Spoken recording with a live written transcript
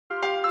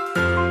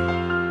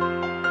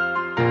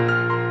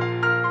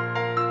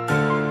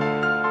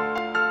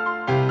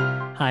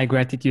Hi,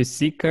 Gratitude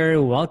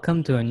Seeker.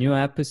 Welcome to a new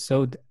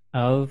episode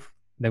of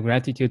the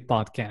Gratitude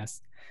Podcast.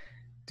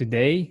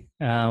 Today,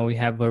 we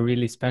have a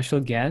really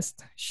special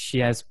guest. She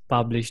has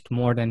published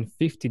more than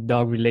 50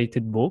 dog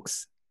related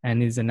books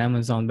and is an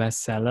Amazon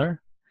bestseller.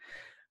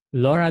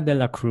 Laura de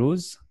la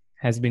Cruz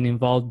has been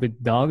involved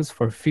with dogs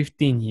for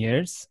 15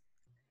 years,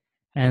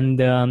 and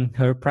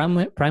her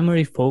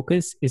primary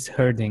focus is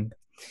herding.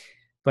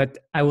 But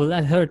I will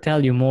let her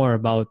tell you more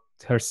about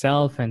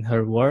herself and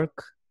her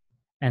work,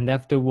 and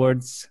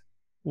afterwards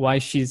why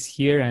she's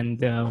here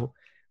and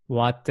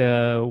what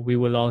we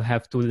will all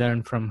have to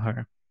learn from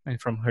her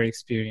and from her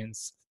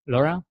experience.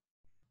 Laura?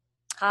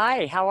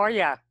 Hi, how are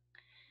you?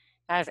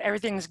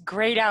 Everything's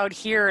great out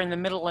here in the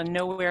middle of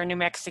nowhere, New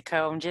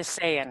Mexico. I'm just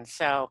saying.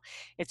 So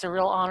it's a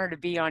real honor to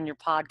be on your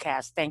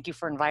podcast. Thank you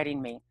for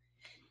inviting me.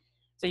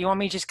 So you want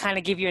me to just kind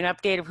of give you an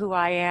update of who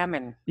I am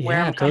and where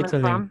Yeah, I'm coming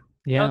totally. from?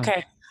 Yeah.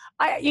 Okay.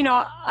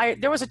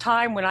 There was a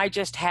time when I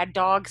just had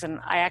dogs and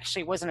I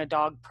actually wasn't a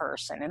dog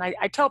person. And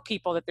I tell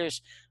people that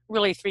there's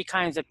really three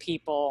kinds of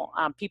people,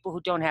 people who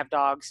don't have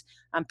dogs,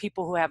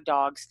 people who have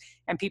dogs,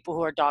 and people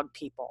who are dog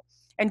people.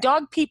 And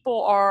dog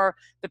people are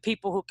the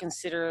people who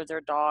consider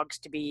their dogs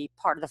to be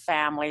part of the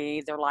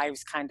family. Their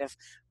lives kind of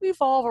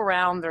revolve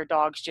around their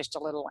dogs just a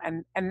little.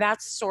 And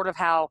that's sort of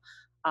how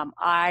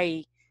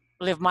I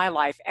live my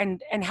life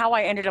and how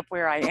I ended up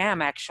where I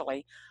am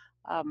actually.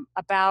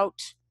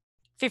 About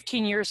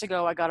 15 years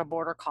ago, I got a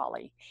border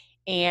collie.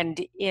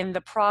 And in the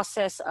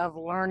process of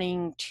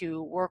learning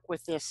to work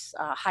with this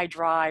high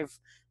drive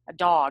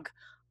dog,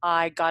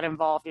 I got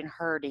involved in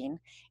herding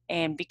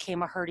and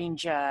became a herding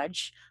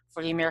judge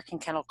for the American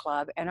Kennel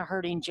Club and a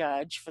herding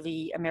judge for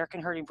the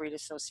American Herding Breed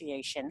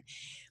Association.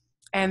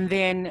 And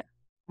then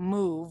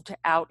moved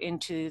out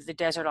into the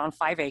desert on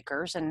 5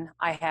 acres. And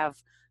I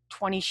have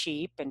 20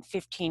 sheep and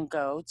 15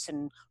 goats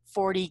and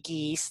 40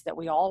 geese that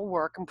we all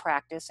work and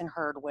practice and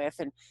herd with.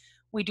 And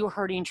we do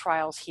herding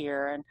trials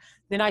here. And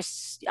then I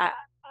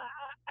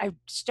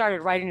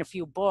started writing a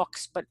few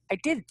books, but I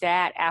did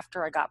that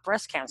after I got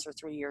breast cancer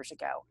 3 years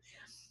ago.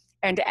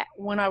 And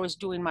when I was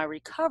doing my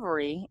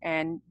recovery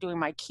and doing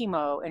my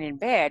chemo and in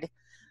bed,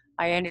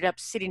 I ended up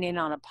sitting in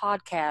on a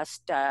podcast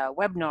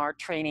webinar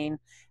training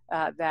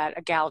that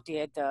a gal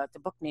did, the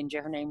book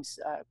ninja. Her name's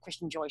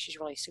Kristen Joy. She's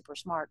really super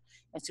smart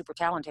and super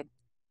talented.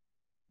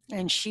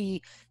 And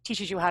she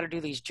teaches you how to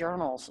do these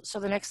journals. So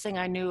the next thing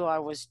I knew, I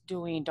was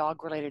doing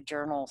dog-related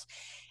journals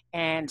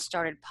and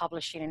started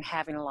publishing and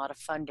having a lot of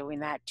fun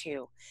doing that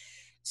too.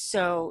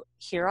 So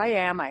here I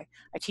am. I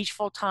teach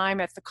full-time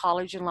at the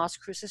college in Las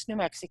Cruces, New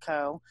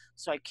Mexico.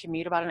 So I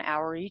commute about an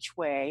hour each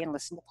way and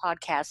listen to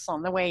podcasts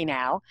on the way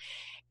now.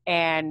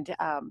 And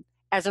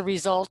as a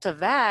result of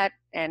that,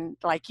 and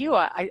like you,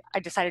 I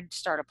decided to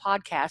start a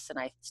podcast, and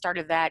I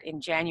started that in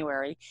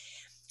January.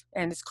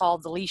 And it's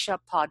called the Leash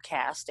Up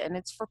Podcast. And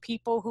it's for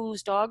people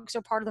whose dogs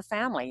are part of the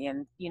family.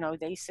 And, you know,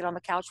 they sit on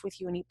the couch with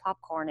you and eat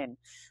popcorn and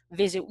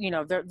visit, you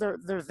know,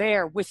 they're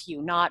there with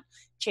you, not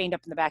chained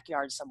up in the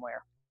backyard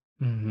somewhere.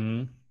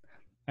 Mm-hmm.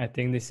 I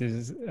think this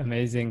is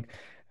amazing.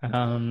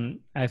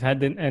 I've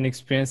had an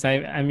experience.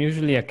 I'm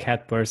usually a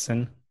cat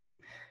person.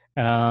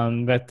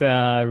 But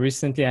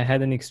recently I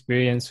had an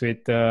experience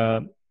with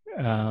the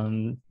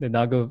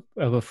dog of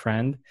a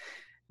friend,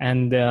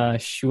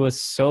 and she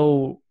was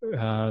so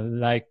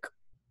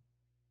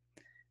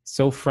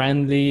so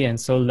friendly and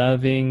so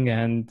loving,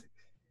 and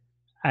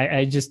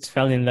I just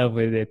fell in love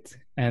with it.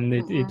 And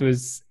it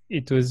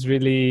was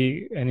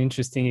really an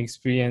interesting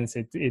experience.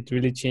 It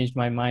really changed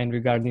my mind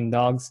regarding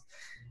dogs.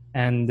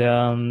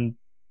 And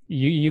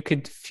you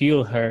could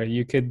feel her.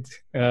 You could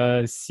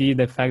see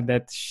the fact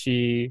that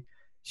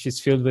she's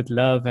filled with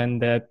love, and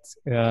that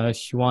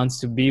she wants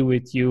to be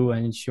with you,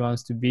 and she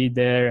wants to be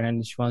there,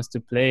 and she wants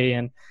to play.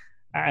 And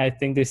I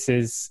think this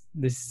is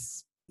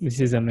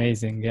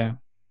amazing. Yeah.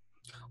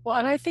 Well,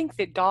 and I think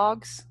that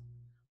dogs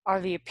are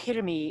the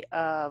epitome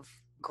of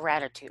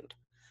gratitude.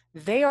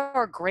 They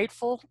are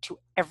grateful to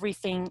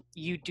everything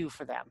you do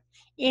for them,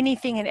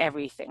 anything and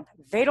everything.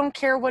 They don't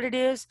care what it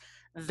is.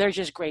 They're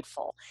just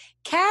grateful.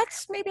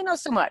 Cats, maybe not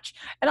so much.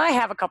 And I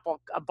have a couple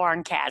of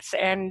barn cats,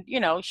 and, you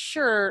know,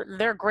 sure,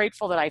 they're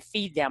grateful that I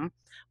feed them,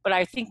 but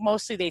I think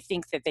mostly they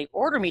think that they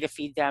order me to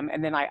feed them,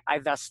 and then I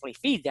thusly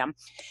feed them.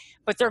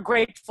 But they're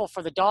grateful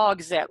for the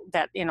dogs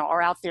that you know,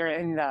 are out there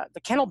in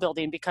the kennel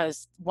building,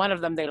 because one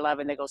of them they love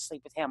and they go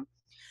sleep with him.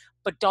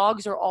 But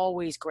dogs are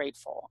always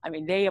grateful. I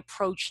mean, they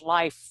approach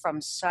life from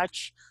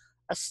such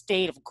a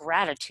state of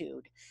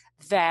gratitude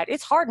that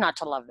it's hard not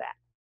to love that.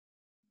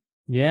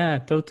 Yeah,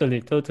 totally.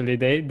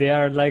 They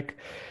are like,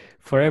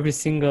 for every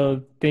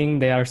single thing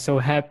they are so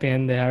happy,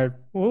 and they are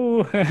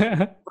ooh.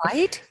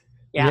 Right?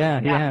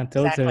 Yeah, Yeah,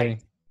 exactly. totally.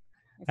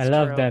 I It's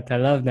love true. that. I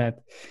love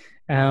that.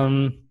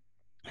 Um,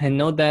 I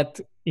know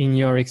that in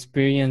your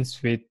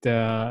experience with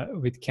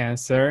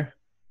cancer,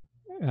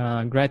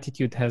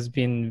 gratitude has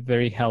been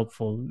very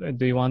helpful.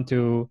 Do you want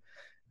to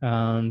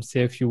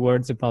say a few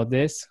words about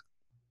this?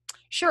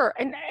 Sure,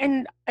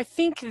 and I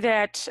think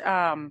that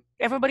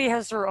everybody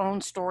has their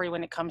own story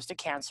when it comes to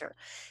cancer.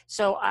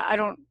 So I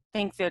don't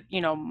think that,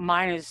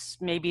 mine is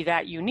maybe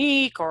that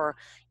unique or,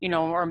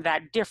 or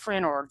that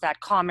different or that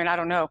common. I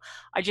don't know.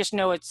 I just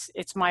know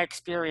it's my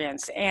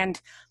experience. And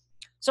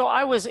so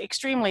I was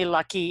extremely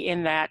lucky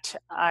in that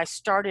I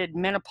started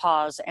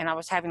menopause and I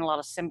was having a lot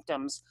of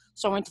symptoms.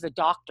 So I went to the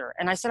doctor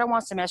and I said, I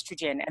want some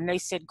estrogen. And they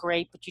said,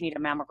 great, but you need a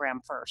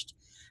mammogram first.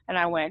 And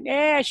I went,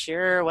 yeah,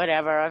 sure,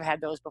 whatever. I've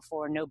had those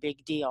before, no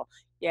big deal.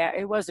 Yeah,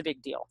 it was a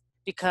big deal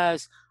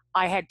because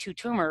I had two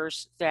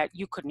tumors that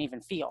you couldn't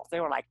even feel. They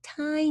were like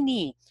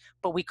tiny,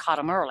 but we caught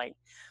them early.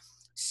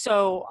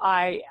 So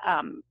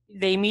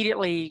they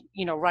immediately,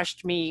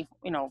 rushed me,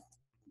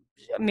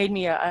 made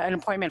me an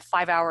appointment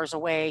 5 hours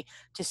away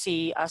to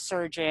see a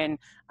surgeon.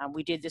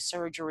 We did the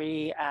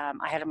surgery.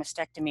 I had a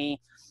mastectomy.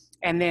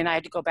 And then I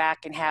had to go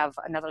back and have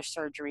another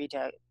surgery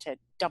to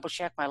double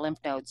check my lymph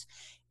nodes.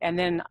 And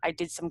then I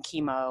did some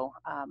chemo.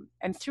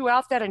 And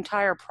throughout that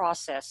entire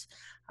process,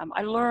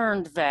 I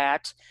learned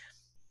that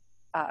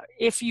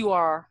if you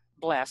are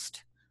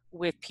blessed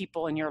with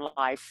people in your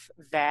life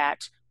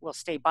that will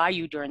stay by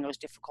you during those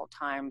difficult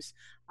times,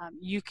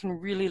 you can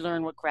really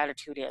learn what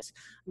gratitude is.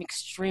 I'm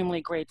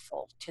extremely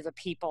grateful to the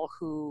people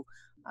who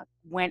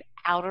went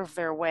out of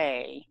their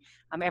way.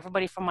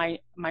 Everybody from my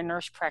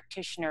nurse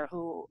practitioner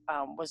who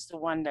was the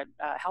one that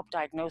helped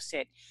diagnose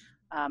it,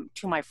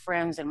 to my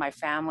friends and my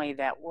family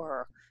that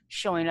were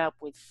showing up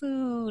with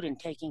food and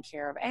taking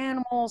care of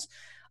animals.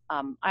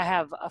 I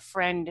have a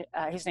friend,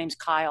 his name's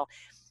Kyle.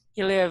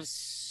 He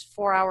lives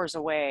 4 hours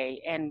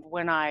away. And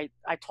when I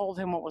told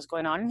him what was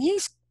going on, and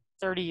he's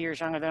 30 years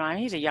younger than I am,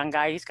 he's a young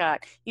guy.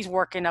 He's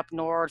working up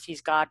north.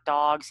 He's got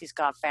dogs. He's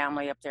got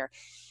family up there.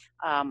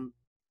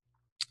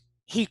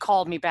 He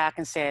called me back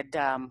and said,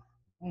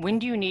 when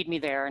do you need me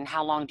there? And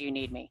how long do you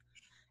need me?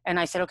 And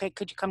I said, okay,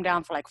 could you come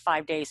down for like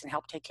 5 days and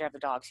help take care of the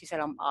dogs? He said,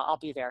 I'll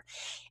be there.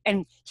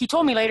 And he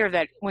told me later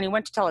that when he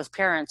went to tell his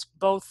parents,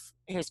 both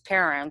his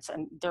parents,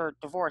 and they're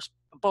divorced,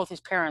 both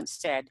his parents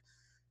said,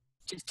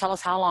 just tell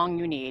us how long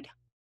you need.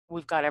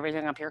 We've got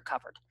everything up here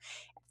covered.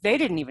 They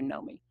didn't even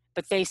know me,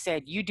 but they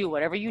said, you do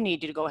whatever you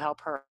need to go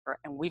help her,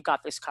 and we've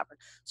got this covered.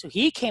 So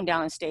he came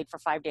down and stayed for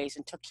 5 days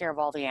and took care of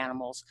all the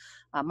animals.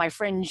 My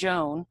friend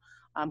Joan,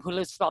 who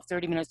lives about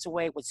 30 minutes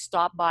away, would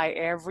stop by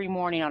every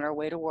morning on her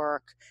way to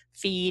work,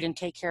 feed and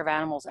take care of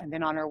animals, and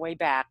then on her way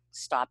back,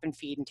 stop and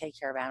feed and take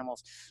care of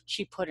animals.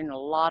 She put in a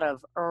lot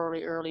of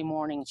early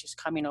mornings just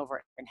coming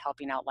over and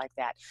helping out like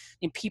that.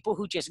 And people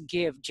who just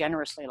give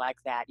generously like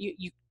that,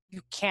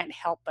 you can't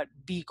help but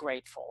be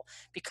grateful,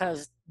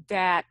 because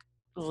that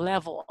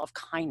level of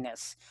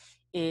kindness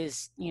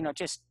is,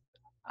 just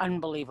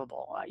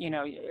unbelievable.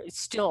 It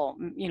still,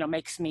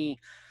 makes me,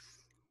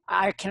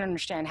 I can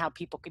understand how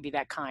people could be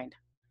that kind.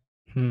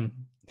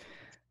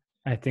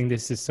 I think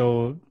this is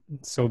so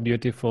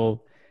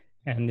beautiful,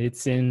 and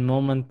it's in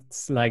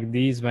moments like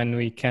these when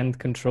we can't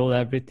control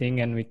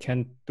everything and we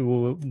can't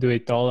do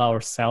it all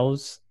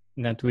ourselves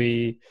that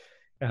we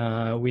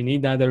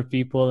need other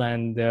people,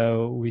 and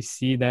we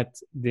see that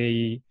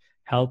they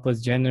help us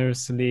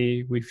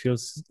generously. We feel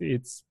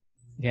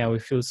we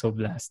feel so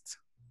blessed.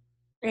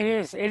 It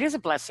is a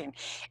blessing.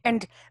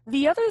 And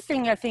the other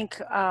thing I think,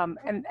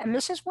 and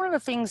this is one of the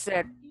things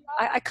that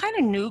I kind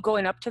of knew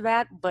going up to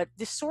that, but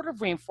this sort of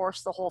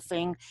reinforced the whole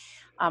thing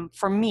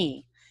for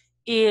me,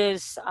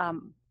 is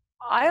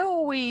I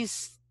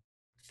always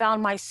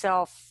found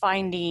myself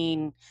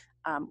finding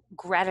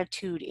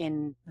gratitude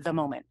in the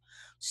moment.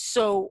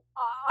 So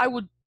I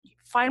would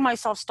find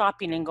myself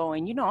stopping and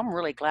going, I'm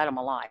really glad I'm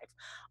alive.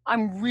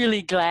 I'm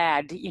really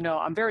glad,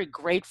 I'm very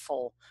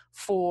grateful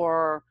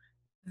for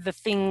the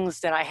things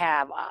that I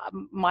have.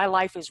 My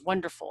life is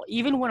wonderful.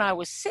 Even when I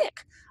was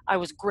sick, I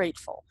was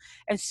grateful.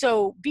 And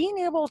so being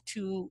able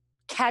to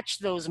catch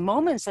those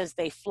moments as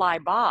they fly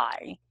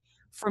by,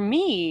 for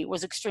me,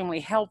 was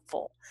extremely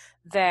helpful.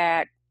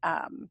 That,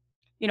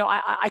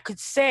 I could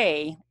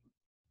say,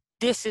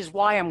 this is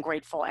why I'm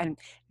grateful, and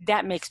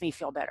that makes me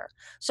feel better.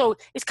 So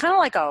it's kind of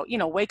like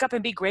wake up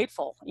and be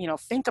grateful,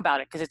 think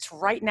about it, because it's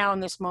right now in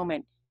this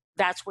moment.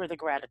 That's where the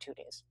gratitude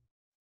is.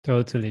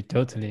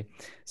 Totally.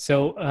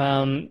 So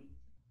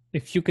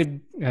if you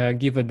could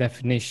give a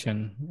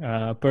definition,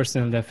 a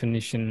personal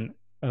definition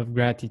of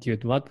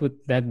gratitude, what would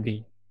that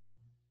be?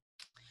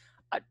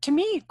 To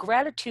me,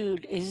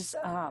 gratitude is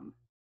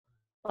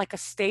like a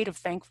state of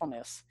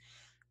thankfulness,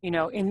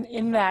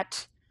 in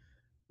that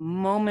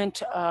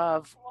moment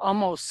of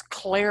almost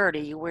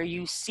clarity where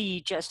you see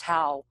just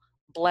how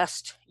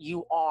blessed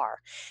you are.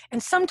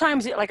 And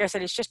sometimes, like I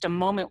said, it's just a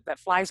moment that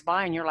flies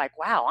by and you're like,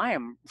 wow,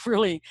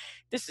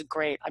 this is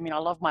great. I mean, I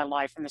love my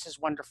life and this is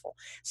wonderful.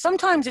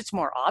 Sometimes it's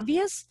more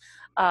obvious.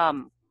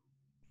 I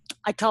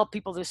tell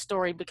people this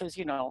story because,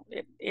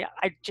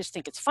 I just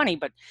think it's funny,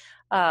 but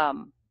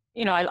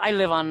I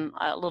live on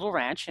a little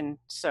ranch, and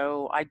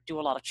so I do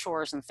a lot of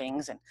chores and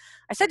things. And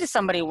I said to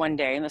somebody one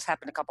day, and this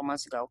happened a couple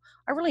months ago,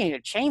 I really need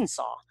a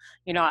chainsaw.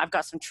 I've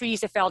got some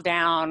trees that fell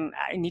down.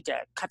 I need to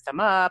cut them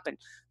up. And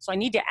so I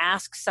need to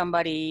ask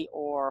somebody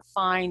or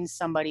find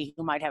somebody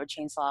who might have a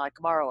chainsaw I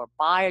can borrow, or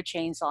buy a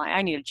chainsaw.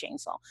 I need a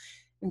chainsaw.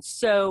 And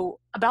so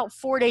about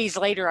 4 days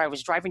later, I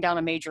was driving down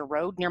a major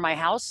road near my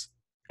house,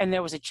 and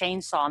there was a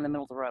chainsaw in the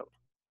middle of the road.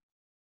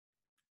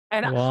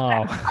 And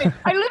Wow. I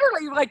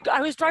literally, like, I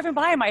was driving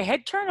by and my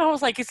head turned and I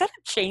was like, is that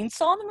a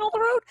chainsaw in the middle of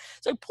the road?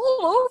 So I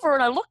pulled over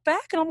and I looked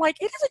back and I'm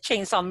like, it is a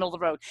chainsaw in the middle of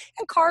the road.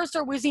 And cars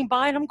are whizzing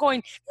by and I'm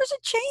going, there's a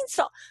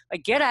chainsaw. I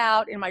get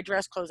out in my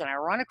dress clothes and I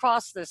run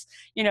across this,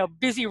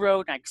 busy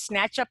road and I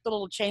snatch up the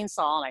little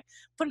chainsaw and I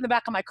put it in the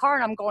back of my car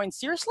and I'm going,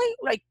 seriously?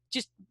 Like,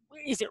 just,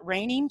 is it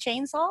raining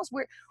chainsaws?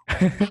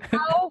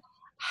 How,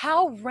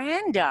 how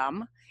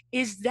random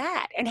is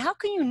that? And how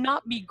can you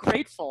not be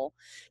grateful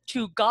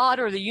to God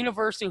or the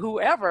universe or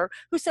whoever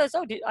who says,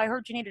 "Oh, I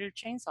heard you needed a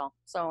chainsaw,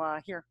 so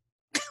here."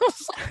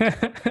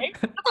 Okay,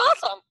 that's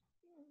awesome.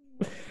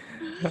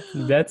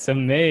 That's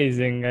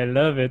amazing. I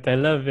love it. I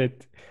love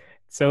it.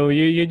 So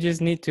you just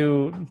need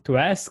to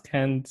ask,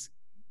 and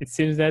it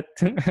seems that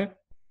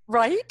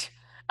Right?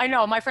 I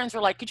know. My friends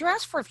were like, "Could you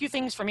ask for a few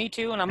things for me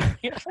too?" And I'm like,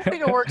 I don't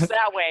think it works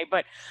that way,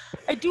 but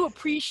I do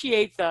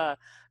appreciate the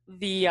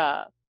the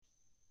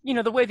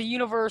way the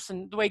universe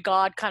and the way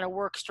God kind of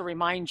works to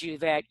remind you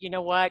that, you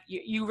know what,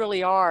 you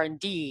really are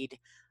indeed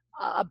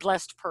a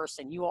blessed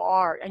person. You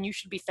are, and you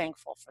should be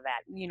thankful for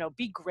that.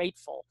 Be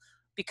grateful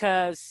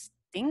because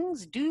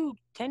things do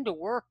tend to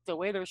work the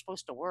way they're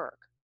supposed to work.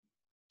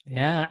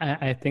 yeah,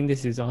 I think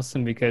this is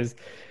awesome because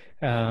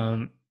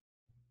um,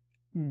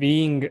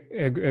 being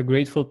a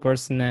grateful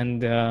person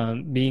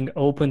and being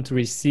open to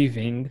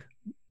receiving,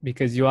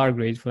 because you are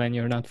grateful and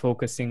you're not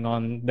focusing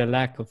on the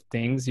lack of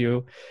things,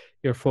 you're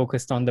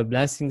focused on the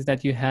blessings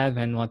that you have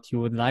and what you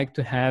would like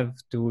to have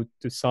to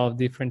solve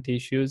different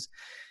issues.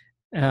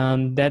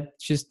 That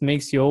just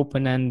makes you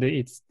open, and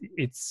it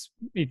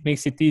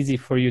makes it easy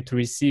for you to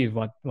receive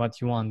what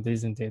you want,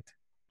 isn't it?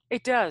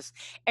 It does.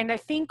 And I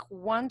think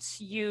once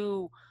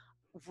you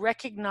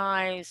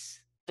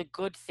recognize the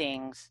good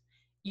things,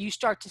 you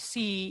start to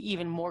see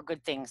even more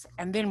good things,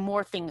 and then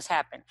more things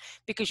happen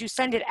because you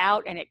send it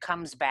out and it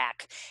comes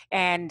back,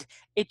 and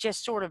it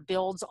just sort of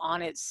builds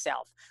on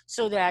itself.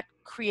 So that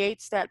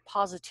creates that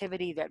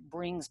positivity that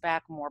brings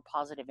back more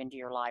positive into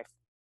your life.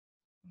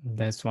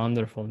 That's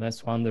wonderful.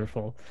 That's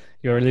wonderful.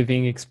 You're a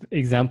living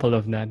example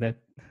of that.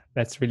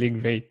 That's really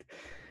great.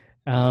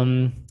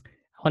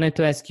 I wanted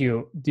to ask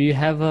you, do you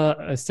have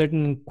a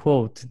certain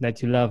quote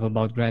that you love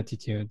about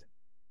gratitude?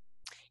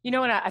 And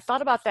I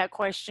thought about that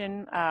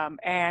question,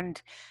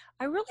 and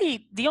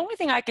the only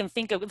thing I can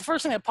think of, the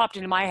first thing that popped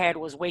into my head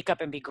was wake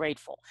up and be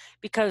grateful,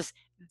 because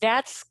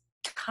that's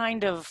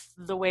kind of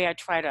the way I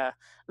try to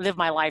live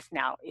my life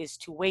now, is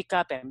to wake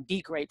up and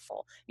be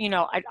grateful.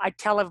 I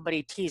tell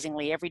everybody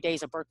teasingly, every day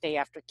is a birthday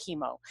after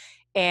chemo.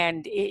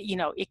 And,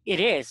 it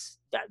is.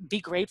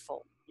 Be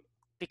grateful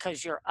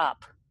because you're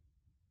up.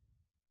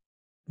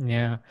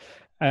 Yeah,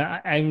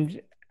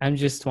 I'm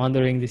just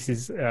wondering. This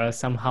is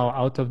somehow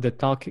out of the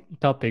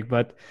topic,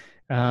 but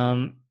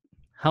um,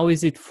 how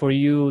is it for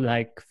you,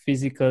 like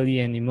physically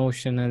and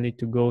emotionally,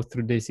 to go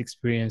through this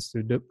experience,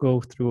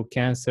 go through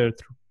cancer,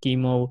 through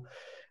chemo?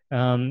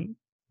 Um,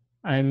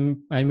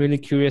 I'm really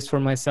curious for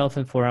myself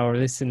and for our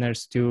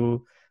listeners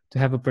to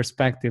have a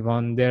perspective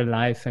on their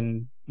life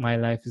and my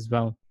life as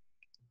well.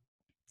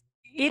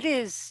 It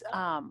is,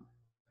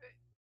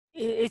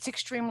 it's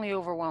extremely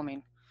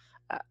overwhelming.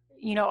 Uh,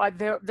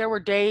 there were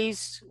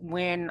days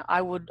when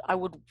I would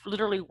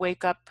literally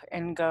wake up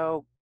and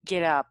go,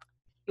 get up.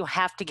 You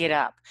have to get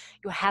up.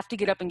 You have to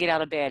get up and get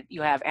out of bed.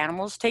 You have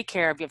animals to take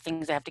care of. You have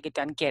things that have to get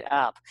done. Get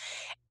up.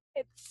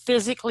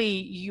 Physically,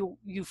 you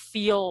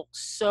feel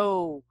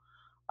so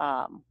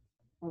um,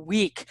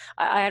 weak.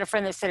 I had a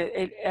friend that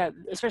said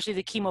especially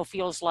the chemo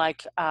feels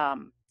like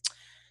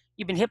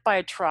you've been hit by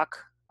a truck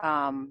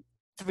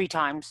 3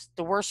 times,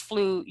 the worst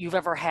flu you've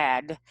ever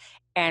had,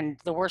 and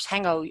the worst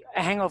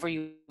hangover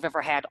you've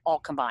ever had, all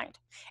combined.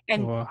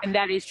 And Wow. and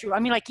that is true. I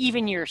mean, like,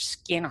 even your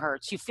skin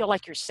hurts. You feel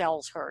like your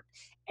cells hurt.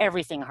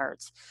 Everything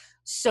hurts.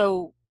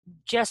 So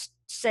just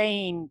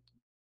saying,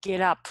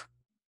 get up,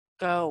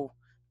 go,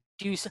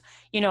 do,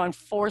 and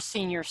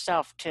forcing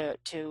yourself to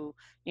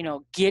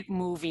get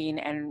moving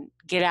and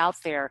get out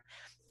there.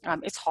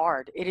 It's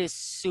hard. It is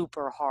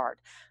super hard.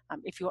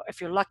 If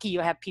you're lucky, you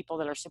have people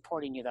that are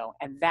supporting you, though,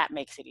 and that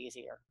makes it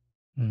easier.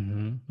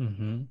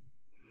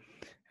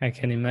 I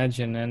can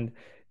imagine, and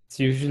it's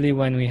usually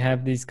when we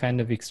have these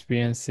kind of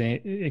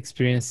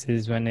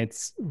experiences when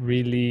it's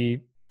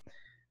really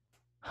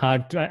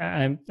hard.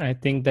 I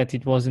think that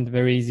it wasn't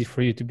very easy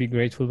for you to be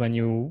grateful when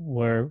you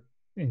were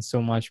in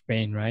so much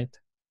pain, right?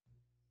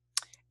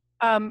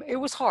 It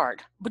was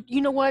hard, but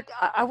you know what?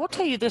 I will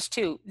tell you this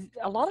too.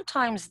 A lot of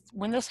times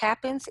when this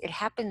happens, it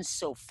happens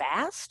so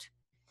fast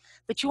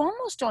that you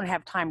almost don't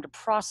have time to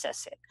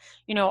process it.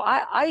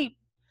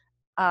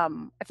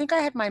 I think I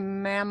had my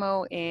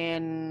mammo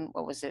in,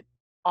 what was it,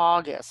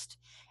 August.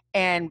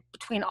 And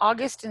between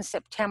August and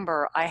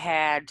September, I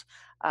had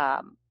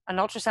an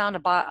ultrasound,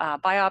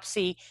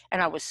 biopsy,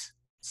 and I was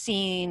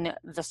seeing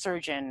the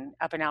surgeon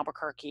up in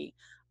Albuquerque,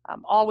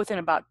 all within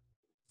about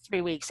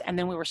 3 weeks. And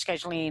then we were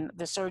scheduling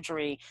the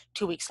surgery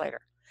 2 weeks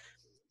later.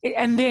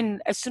 And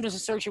then as soon as the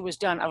surgery was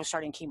done, I was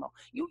starting chemo.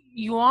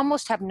 You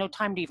almost have no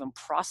time to even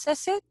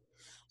process it.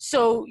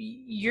 So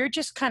you're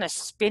just kind of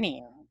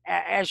spinning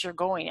as you're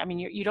going. I mean,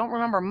 you don't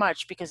remember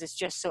much because it's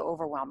just so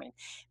overwhelming.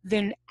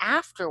 Then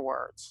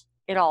afterwards,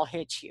 it all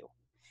hits you.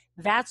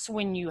 That's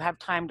when you have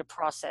time to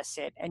process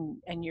it,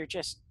 and you're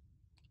just,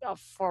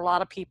 for a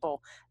lot of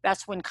people,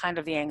 that's when kind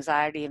of the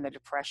anxiety and the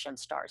depression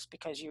starts,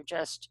 because you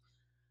just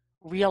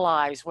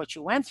realize what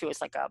you went through.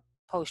 It's like a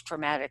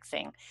post-traumatic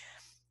thing.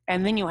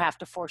 And then you have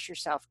to force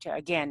yourself to,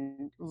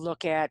 again,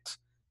 look at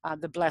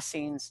the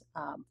blessings,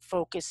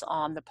 focus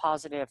on the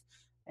positive,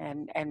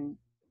 and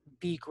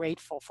be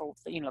grateful for,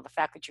 the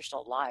fact that you're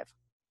still alive.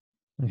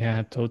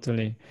 Yeah,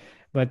 totally.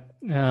 But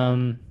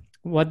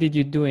what did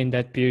you do in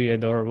that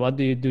period, or what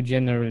do you do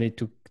generally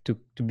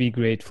to be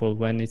grateful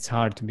when it's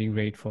hard to be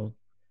grateful?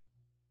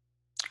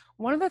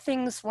 One of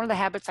the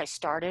habits I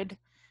started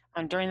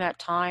during that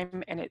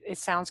time, and it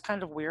sounds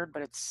kind of weird,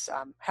 but it's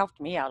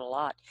helped me out a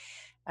lot,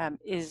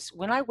 is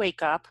when I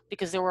wake up,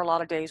 because there were a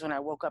lot of days when I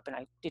woke up and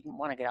I didn't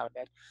want to get out of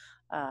bed,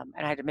 and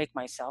I had to make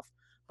myself.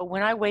 But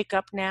when I wake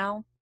up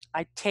now,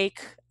 I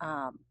take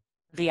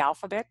the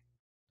alphabet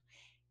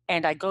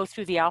and I go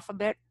through the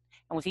alphabet,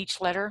 and with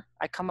each letter,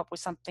 I come up with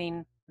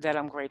something that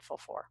I'm grateful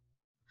for.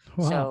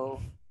 Wow.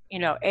 So,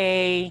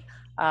 A,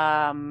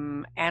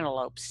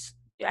 antelopes.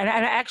 And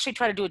I actually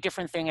try to do a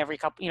different thing every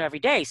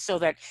day, so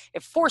that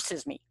it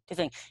forces me to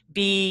think.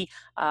 B,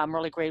 I'm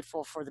really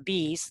grateful for the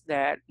bees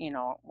that,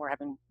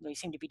 they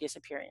seem to be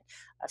disappearing.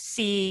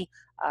 C,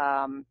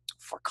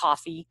 for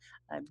coffee.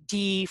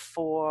 D,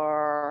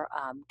 for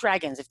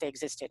dragons, if they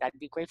existed. I'd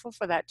be grateful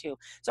for that too.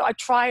 So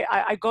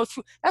I go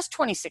through, that's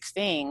 26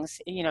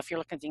 things, if you're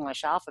looking at the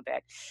English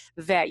alphabet,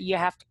 that you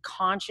have to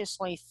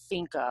consciously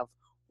think of,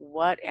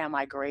 what am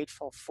I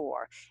grateful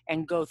for,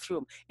 and go through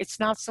them. It's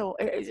not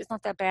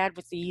that bad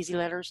with the easy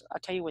letters. I'll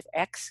tell you, with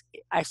X,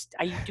 I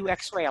do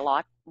X-ray a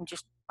lot. I'm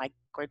just like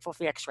grateful for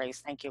the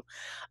X-rays. Thank you.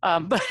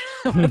 But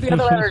the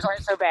other letters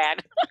aren't so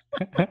bad.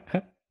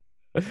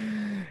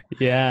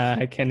 Yeah,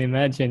 I can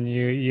imagine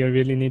you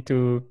really need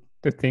to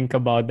think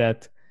about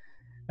that.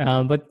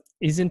 But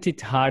isn't it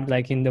hard,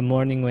 like in the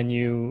morning when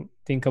you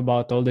think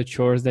about all the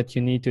chores that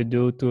you need to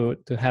do to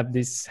have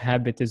this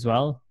habit as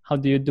well? How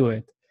do you do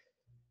it?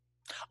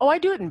 Oh, I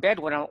do it in bed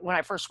when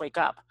I first wake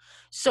up.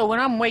 So when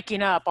I'm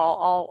waking up,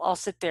 I'll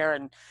sit there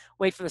and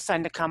wait for the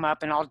sun to come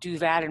up, and I'll do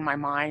that in my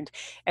mind,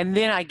 and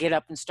then I get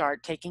up and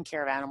start taking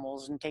care of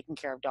animals and taking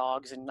care of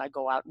dogs, and I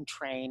go out and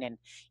train and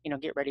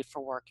get ready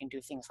for work and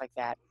do things like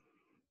that.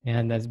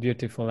 Yeah, that's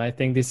beautiful. I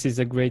think this is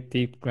a great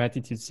tip,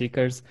 gratitude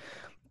seekers,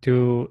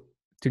 to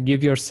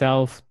give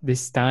yourself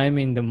this time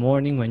in the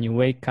morning when you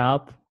wake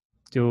up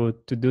to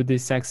do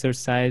this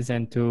exercise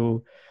and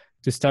to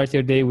start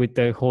your day with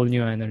a whole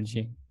new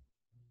energy.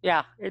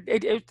 Yeah,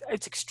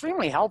 it's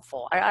extremely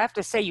helpful. I have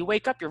to say, you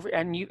wake up,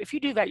 if you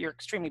do that, you're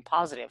extremely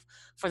positive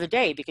for the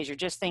day, because you're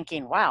just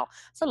thinking, wow,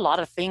 it's a lot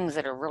of things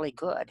that are really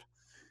good.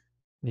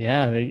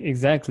 Yeah,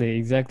 exactly.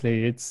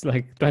 It's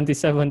like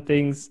 27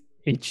 things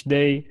each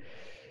day.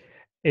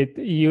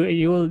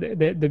 You will,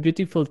 the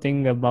beautiful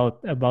thing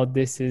about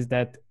this is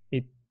that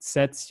it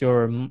sets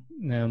your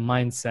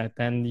mindset,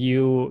 and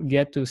you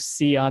get to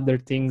see other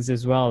things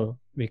as well,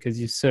 because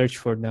you search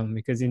for them,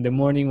 because in the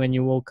morning when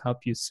you woke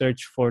up, you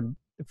search for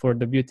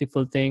the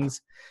beautiful things,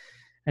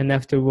 and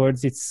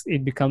afterwards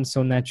it becomes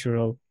so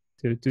natural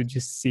to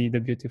just see the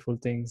beautiful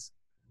things.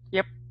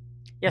 Yep.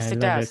 I Yes, it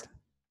love does. it.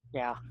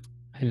 Yeah.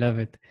 I love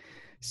it.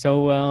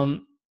 So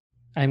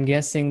I'm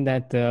guessing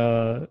that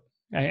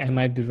I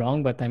might be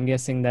wrong, but I'm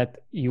guessing that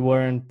you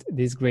weren't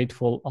this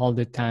grateful all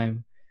the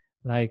time.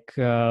 Like,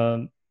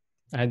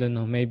 I don't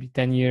know, maybe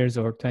 10 years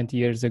or 20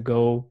 years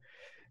ago.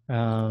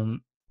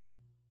 Um,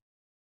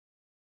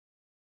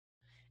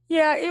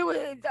 Yeah, it was,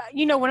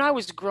 when I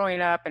was growing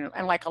up, and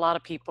like a lot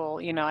of people,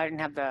 I didn't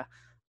have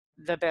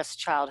the best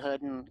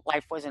childhood, and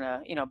life wasn't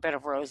a, bed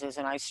of roses,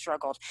 and I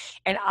struggled.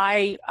 And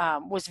I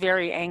was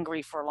very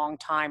angry for a long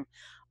time,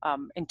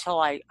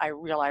 until I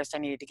realized I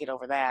needed to get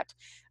over that.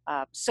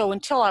 So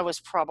until I was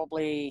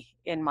probably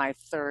in my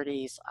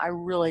 30s, I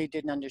really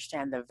didn't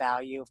understand the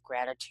value of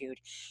gratitude.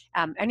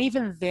 And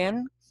even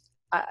then,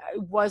 I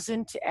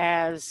wasn't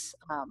as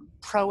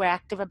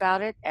proactive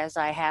about it as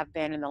I have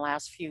been in the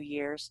last few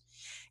years.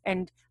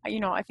 And,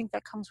 I think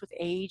that comes with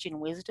age and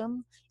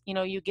wisdom.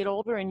 You get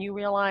older and you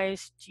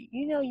realize,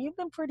 you've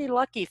been pretty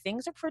lucky.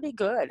 Things are pretty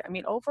good. I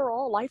mean,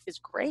 overall, life is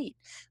great.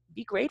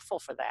 Be grateful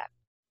for that.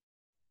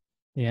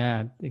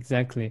 yeah,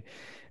 exactly.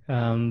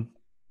 Um,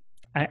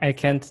 I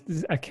can't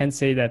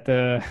say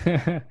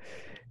that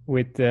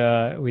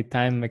with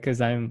time, because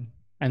I'm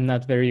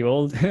not very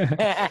old,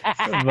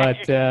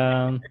 but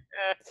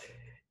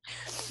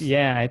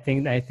yeah, I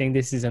think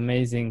this is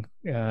amazing.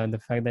 The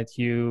fact that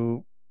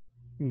you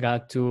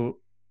got to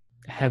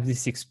have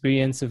this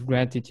experience of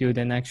gratitude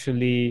and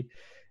actually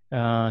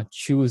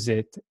choose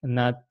it,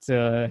 not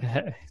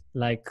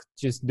like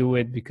just do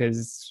it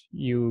because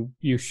you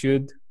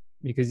should,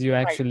 because you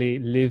Right. actually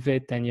live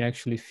it and you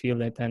actually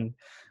feel it. And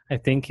I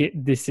think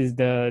this is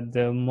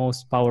the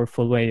most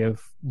powerful way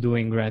of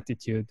doing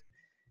gratitude.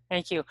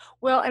 Thank you.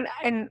 Well,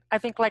 and I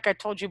think, like I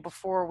told you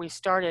before we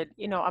started,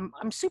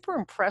 I'm super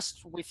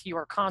impressed with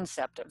your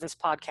concept of this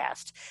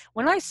podcast.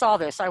 When I saw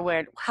this, I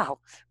went, "Wow,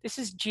 this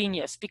is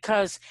genius!"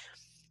 Because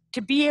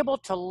to be able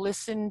to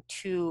listen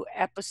to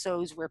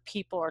episodes where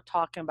people are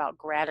talking about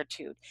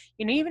gratitude,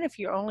 even if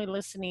you're only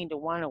listening to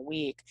one a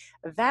week,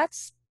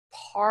 that's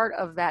part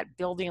of that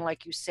building,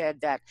 like you said,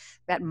 that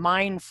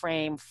mind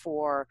frame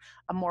for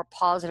a more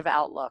positive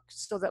outlook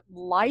so that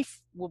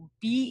life will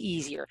be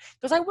easier.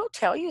 Because I will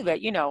tell you that,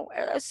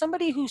 as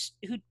somebody who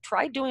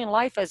tried doing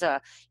life as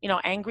a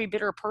angry,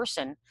 bitter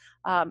person,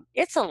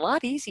 it's a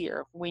lot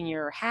easier when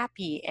you're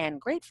happy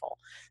and grateful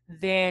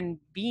than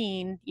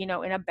being in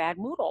a bad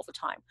mood all the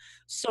time.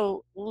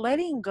 So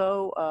letting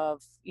go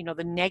of,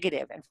 the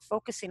negative and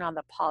focusing on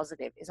the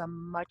positive is a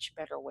much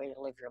better way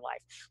to live your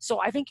life. So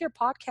I think your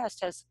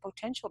podcast has the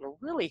potential to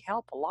really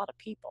help a lot of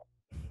people.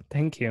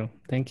 Thank you.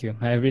 Thank you.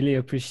 I really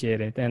appreciate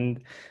it.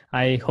 And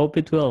I hope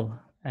it will.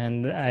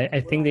 And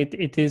I think that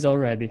it is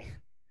already.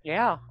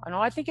 Yeah, I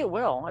know. I think it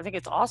will. I think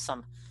it's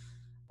awesome.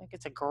 I think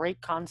it's a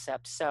great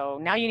concept. So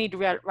now you need to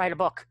write a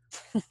book.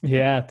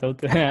 Yeah,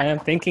 totally. I am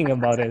thinking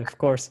about it, of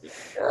course.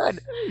 Good.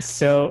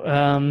 So,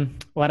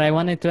 what I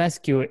wanted to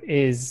ask you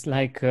is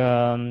like,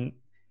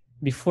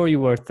 before you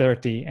were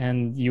 30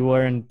 and you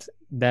weren't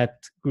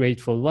that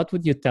grateful, what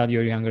would you tell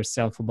your younger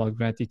self about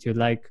gratitude?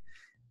 Like,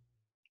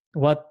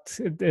 what,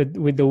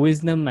 with the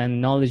wisdom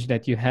and knowledge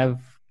that you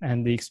have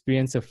and the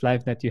experience of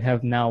life that you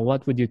have now,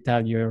 what would you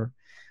tell your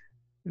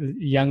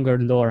younger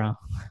Laura?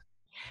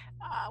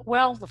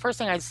 Well, the first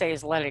thing I'd say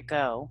is let it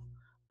go.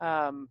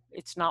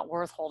 It's not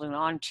worth holding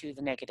on to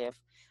the negative,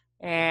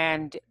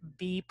 and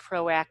be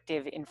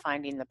proactive in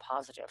finding the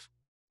positive.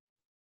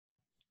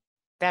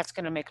 That's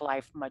going to make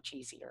life much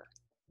easier.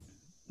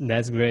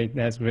 That's great.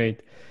 That's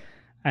great.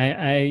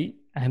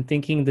 I'm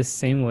thinking the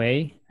same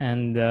way,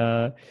 and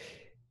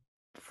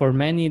for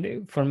many,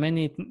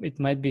 it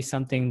might be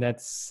something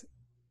that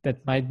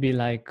might be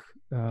like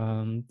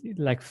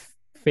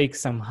fake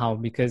somehow,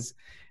 because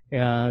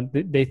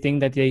they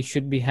think that they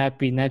should be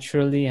happy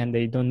naturally and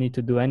they don't need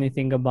to do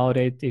anything about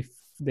it. If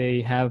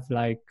they have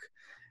like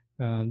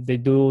they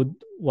do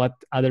what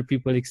other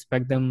people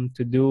expect them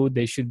to do,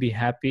 they should be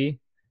happy.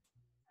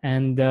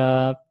 And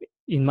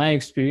in my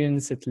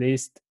experience, at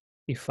least,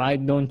 if I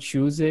don't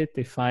choose it,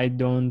 if I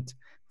don't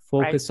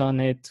Right. focus on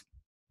it,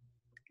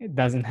 it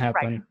doesn't Right.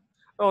 happen.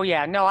 Oh,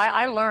 yeah. No,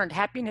 I learned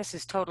happiness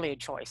is totally a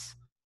choice.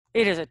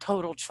 It is a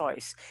total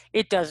choice.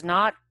 It does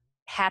not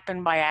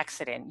happen by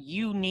accident.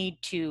 You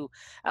need to,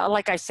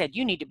 like I said,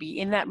 you need to be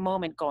in that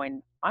moment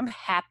going, I'm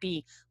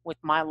happy with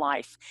my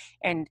life.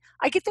 And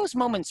I get those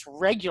moments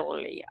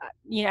regularly,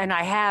 and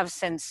I have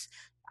since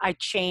I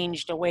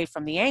changed away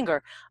from the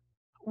anger,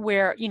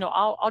 where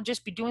I'll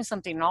just be doing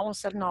something and all of a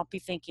sudden I'll be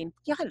thinking,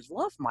 yeah, I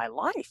love my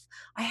life.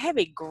 I have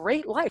a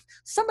great life.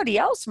 Somebody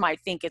else might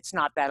think it's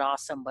not that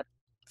awesome, but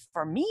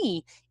for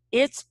me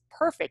it's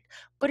perfect.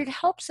 But it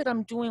helps that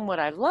I'm doing what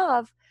I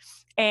love,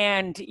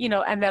 and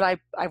and that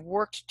I've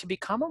worked to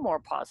become a more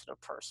positive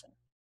person.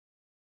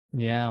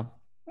 Yeah,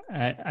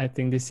 I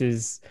think this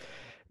is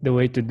the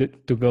way to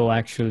go,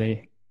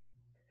 actually.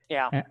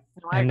 Yeah, A-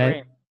 no, I and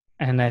agree.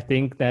 I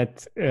think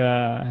that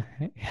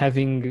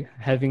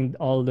having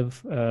all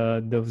of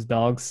those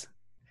dogs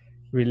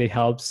really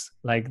helps.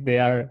 Like they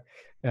are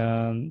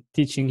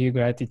teaching you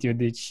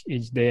gratitude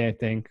each day, I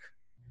think.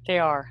 They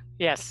are,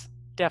 yes,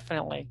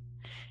 definitely.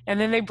 And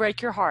then they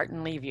break your heart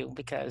and leave you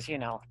because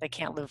they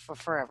can't live for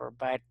forever.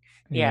 But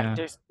yeah,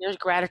 Yeah. there's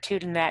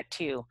gratitude in that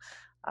too.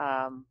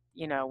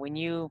 When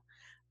you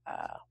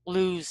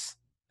lose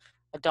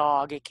a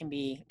dog, it can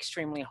be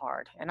extremely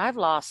hard. And I've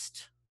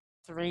lost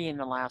 3 in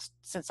the last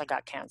since I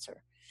got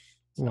cancer.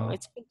 So Wow.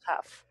 it's been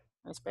tough.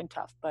 It's been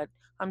tough, but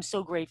I'm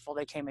so grateful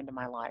they came into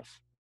my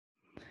life.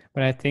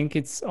 But I think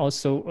it's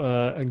also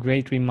a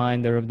great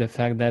reminder of the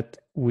fact that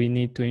we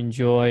need to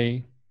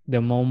enjoy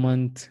the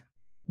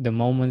the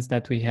moments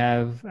that we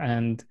have,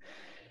 and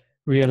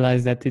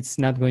realize that it's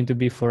not going to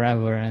be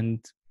forever. And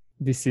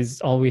this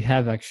is all we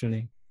have,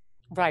 actually.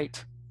 Right.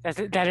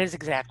 That is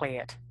exactly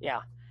it.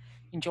 Yeah.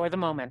 Enjoy the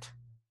moment.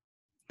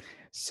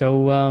 So,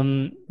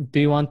 do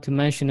you want to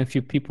mention a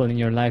few people in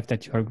your life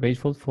that you are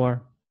grateful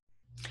for?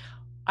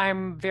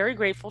 I'm very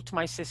grateful to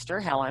my sister,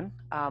 Helen,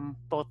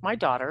 both my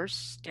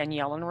daughters,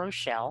 Danielle and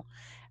Rochelle.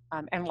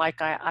 And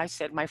like I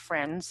said, my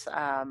friends,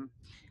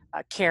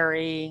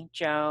 Carrie,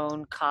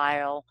 Joan,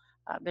 Kyle.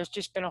 There's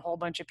just been a whole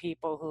bunch of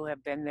people who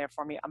have been there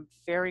for me. I'm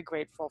very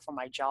grateful for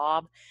my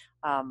job,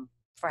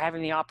 for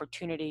having the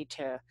opportunity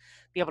to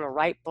be able to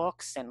write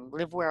books and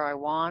live where I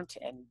want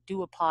and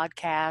do a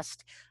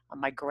podcast.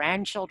 My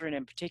grandchildren,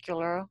 in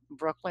particular,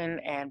 Brooklyn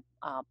and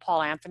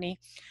Paul Anthony.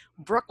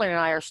 Brooklyn and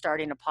I are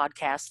starting a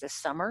podcast this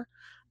summer.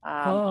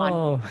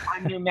 Oh,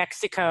 on New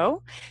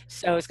Mexico.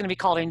 So it's going to be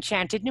called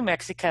Enchanted New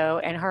Mexico.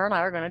 And her and I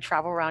are going to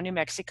travel around New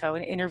Mexico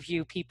and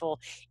interview people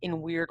in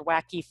weird,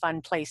 wacky,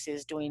 fun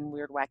places doing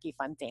weird, wacky,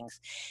 fun things.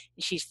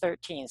 She's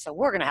 13. So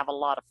we're going to have a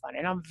lot of fun.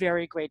 And I'm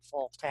very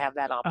grateful to have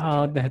that oh,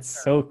 opportunity that's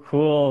with her. so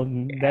cool.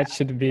 That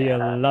should be a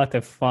Yeah. lot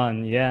of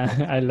fun. Yeah,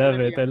 I It's going love to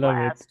be it. a I love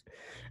it.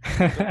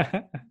 blast.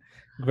 Yeah.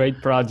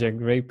 Great project,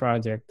 great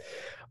project.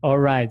 All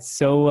right.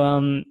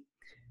 So,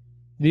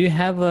 do you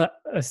have a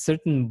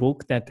certain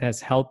book that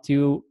has helped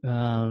you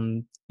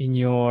in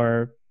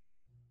your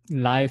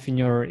life, in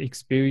your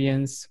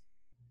experience?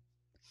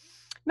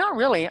 Not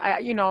really.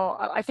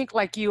 I think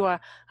like you, I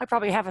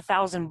probably have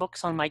 1,000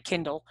 books on my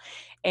Kindle,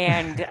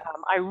 and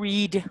I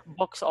read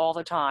books all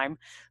the time.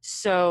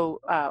 So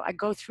I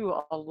go through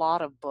a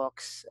lot of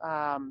books.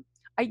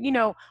 I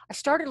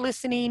started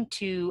listening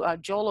to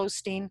Joel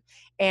Osteen,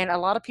 and a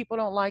lot of people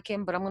don't like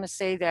him, but I'm going to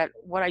say that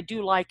what I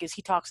do like is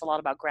he talks a lot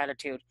about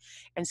gratitude,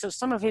 and so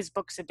some of his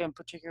books have been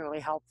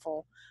particularly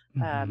helpful.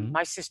 Hmm.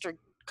 My sister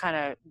kind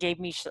of gave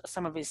me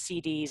some of his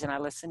CDs, and I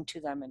listened to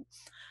them, and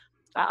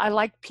I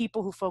like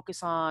people who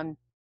focus on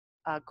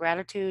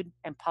gratitude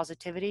and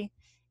positivity,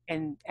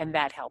 and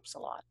that helps a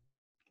lot.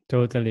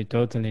 Totally,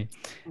 totally.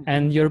 Hmm.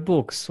 And your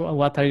books,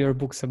 what are your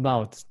books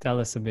about? Tell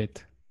us a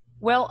bit.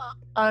 Well,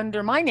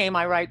 under my name,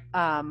 I write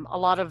a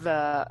lot of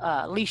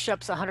the Lee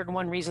Shup's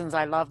 101 Reasons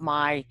I Love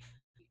My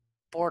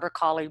Border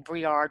Collie,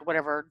 Briard,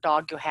 whatever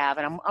dog you have,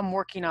 and I'm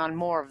working on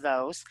more of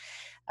those.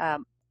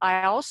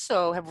 I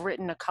also have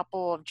written a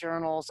couple of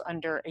journals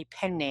under a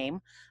pen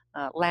name,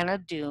 Lana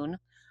Dune,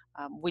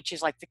 which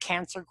is like the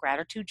Cancer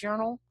Gratitude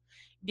Journal,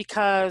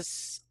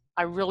 because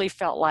I really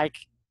felt like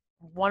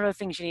one of the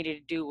things you needed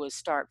to do was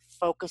start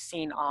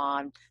focusing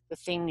on the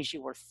things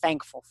you were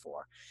thankful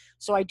for.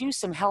 So I do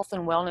some health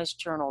and wellness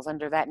journals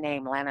under that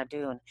name, Lana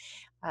Dune.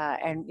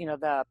 And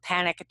the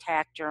panic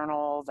attack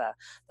journal,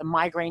 the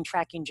migraine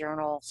tracking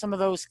journal, some of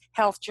those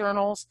health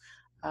journals,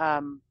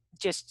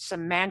 just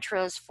some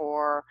mantras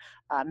for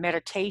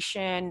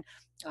meditation,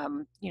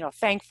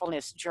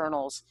 thankfulness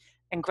journals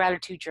and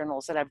gratitude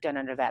journals that I've done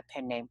under that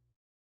pen name.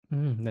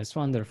 That's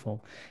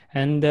wonderful.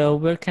 And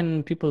where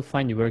can people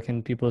find you? Where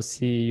can people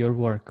see your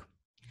work?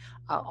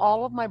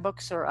 All of my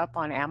books are up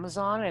on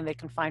Amazon and they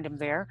can find them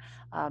there.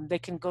 They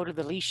can go to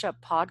the Lee Shup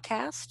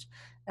podcast,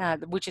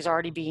 which is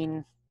already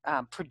being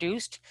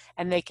produced,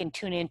 and they can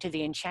tune into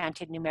the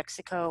Enchanted New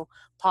Mexico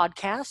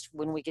podcast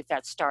when we get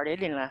that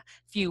started in a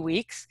few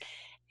weeks.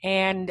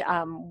 And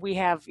we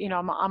have,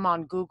 I'm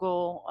on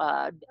Google,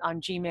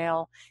 on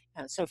Gmail.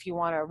 So if you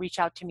want to reach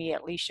out to me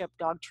at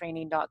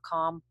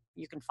leashupdogtraining.com,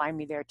 you can find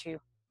me there too.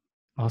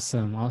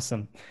 Awesome,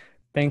 awesome.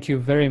 Thank you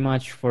very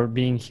much for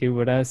being here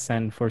with us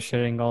and for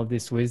sharing all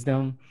this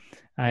wisdom.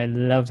 I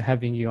loved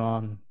having you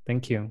on.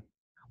 Thank you.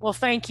 Well,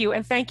 thank you.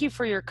 And thank you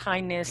for your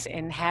kindness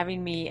in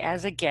having me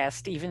as a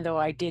guest, even though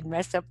I did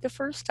mess up the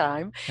first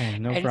time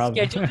No and scheduled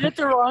it problem. at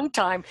the wrong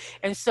time.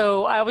 And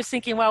so I was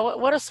thinking, well,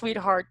 what a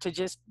sweetheart to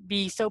just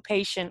be so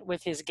patient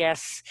with his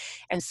guests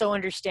and so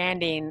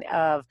understanding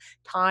of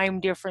time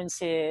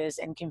differences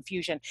and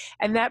confusion.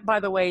 And that, by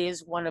the way,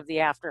 is one of the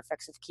after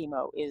effects of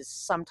chemo, is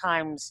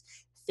sometimes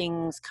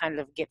things kind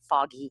of get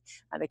foggy.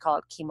 They call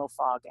it chemo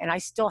fog. And I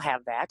still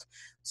have that.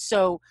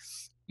 So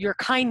your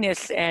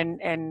kindness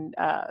and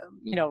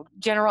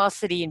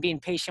generosity and being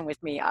patient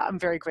with me, I'm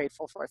very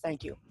grateful for.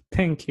 Thank you.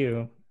 Thank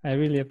you. I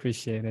really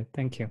appreciate it.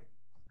 Thank you.